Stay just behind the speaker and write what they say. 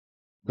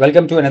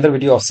Welcome to another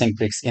video of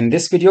SyncPix. In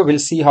this video, we'll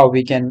see how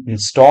we can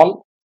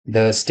install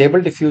the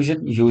stable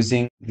diffusion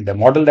using the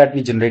model that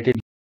we generated.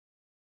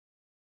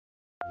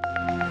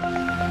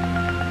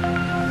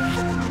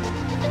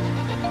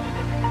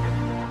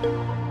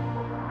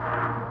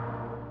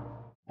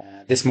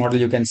 This model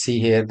you can see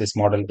here, this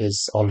model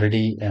is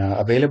already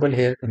available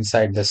here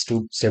inside the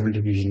stable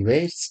diffusion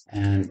waves.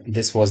 And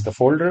this was the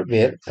folder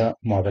where the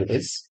model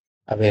is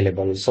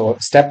available. So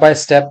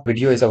step-by-step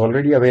video is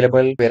already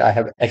available where I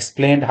have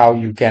explained how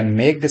you can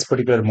make this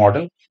particular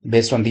model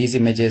based on these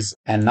images.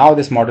 And now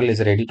this model is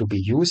ready to be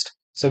used.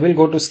 So we'll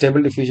go to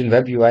Stable Diffusion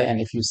WebUI, and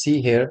if you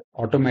see here,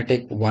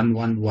 automatic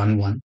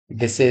 1111,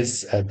 this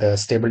is the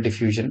Stable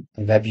Diffusion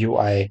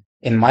WebUI.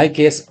 In my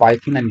case,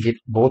 Python and Git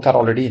both are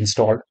already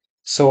installed.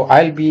 So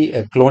I'll be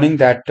cloning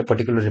that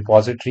particular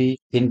repository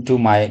into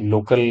my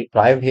local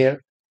drive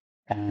here.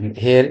 And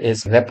here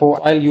is repo.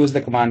 I'll use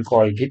the command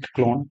called git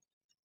clone.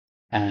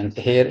 And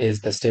here is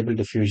the stable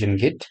diffusion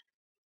git.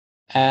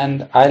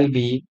 And I'll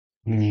be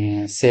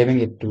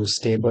saving it to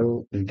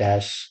stable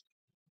dash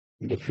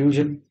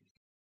diffusion.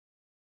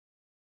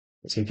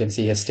 So you can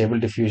see a stable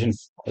diffusion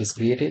is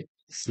created.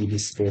 CD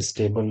space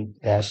stable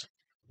dash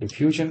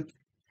diffusion.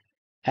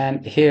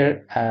 And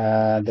here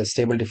the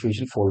stable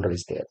diffusion folder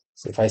is there.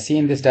 So if I see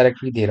in this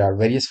directory, there are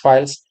various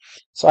files.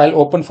 So I'll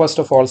open first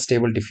of all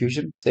stable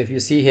diffusion. So if you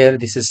see here,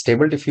 this is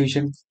stable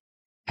diffusion.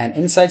 And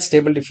inside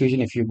stable diffusion,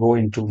 if you go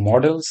into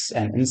models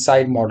and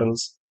inside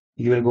models,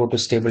 you will go to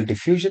stable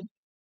diffusion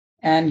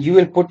and you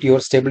will put your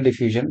stable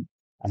diffusion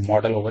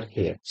model over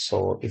here.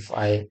 So if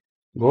I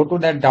go to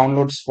that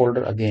downloads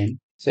folder again,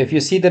 so if you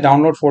see the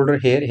download folder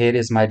here, here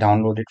is my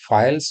downloaded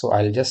file. So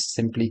I'll just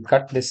simply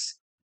cut this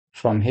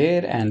from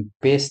here and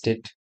paste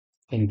it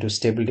into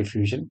stable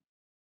diffusion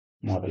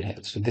model here.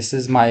 So this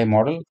is my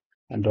model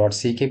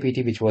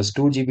 .ckpt, which was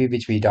 2 GB,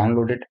 which we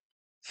downloaded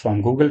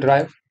from Google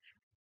Drive.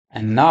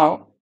 And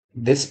now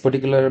this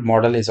particular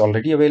model is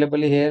already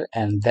available here.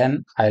 And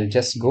then I'll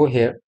just go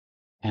here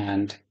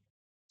and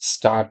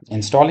start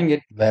installing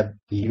it, web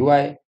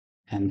UI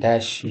and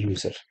dash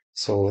user.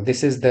 So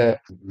this is the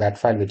that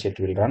file which it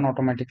will run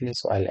automatically.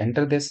 So I'll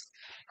enter this.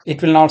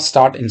 It will now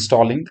start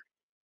installing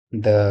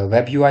the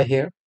web UI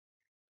here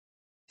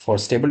for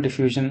stable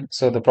diffusion.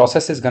 So the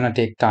process is going to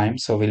take time.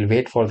 So we'll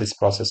wait for this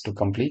process to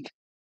complete.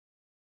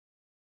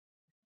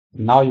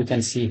 Now you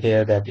can see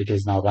here that it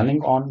is now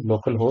running on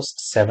localhost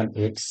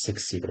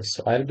 7860.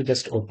 So I'll be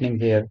just opening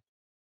here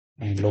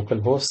and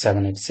localhost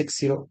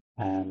 7860,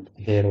 and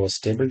here was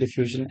stable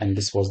diffusion, and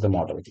this was the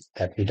model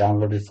that we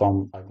downloaded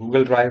from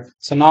Google Drive.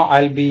 So now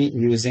I'll be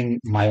using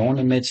my own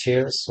image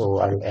here. So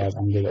I'll add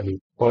only a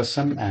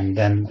person and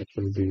then it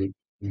will be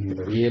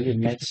the real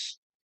image.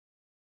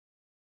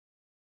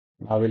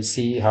 Now we'll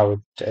see how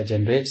it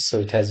generates.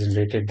 So it has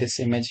generated this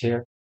image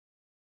here.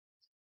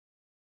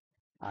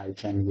 I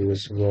can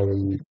use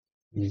wearing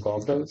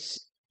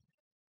goggles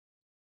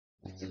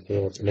and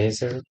here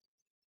laser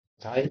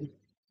tie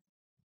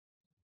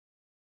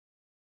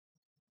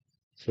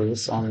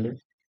face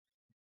only.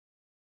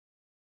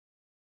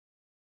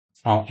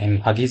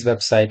 In Huggy's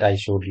website, I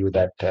showed you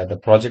that the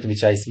project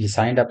which we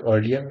signed up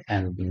earlier,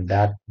 and in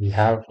that we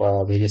have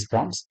various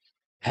prompts.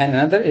 And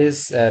another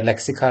is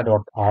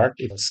lexica.art,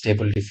 it's a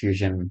stable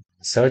diffusion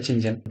search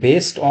engine.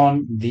 Based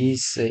on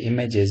these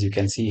images, you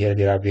can see here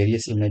there are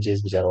various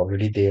images which are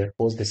already there.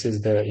 Suppose this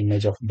is the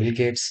image of Bill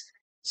Gates.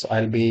 So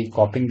I'll be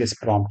copying this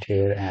prompt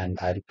here and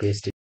I'll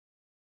paste it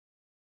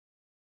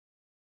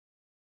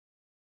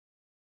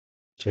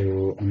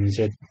to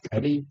image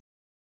ready.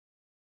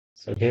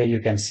 So here you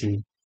can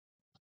see.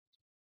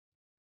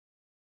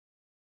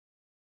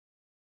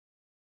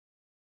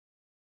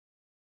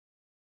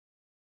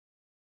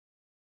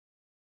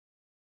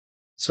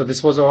 So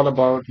this was all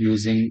about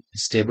using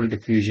stable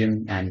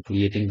diffusion and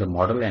creating the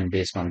model. And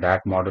based on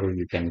that model,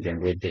 you can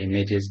generate the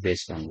images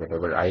based on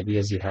whatever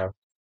ideas you have.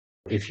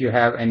 If you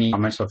have any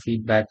comments or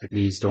feedback,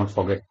 please don't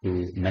forget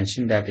to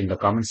mention that in the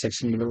comment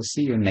section below.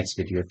 See you in next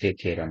video. Take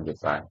care and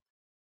goodbye.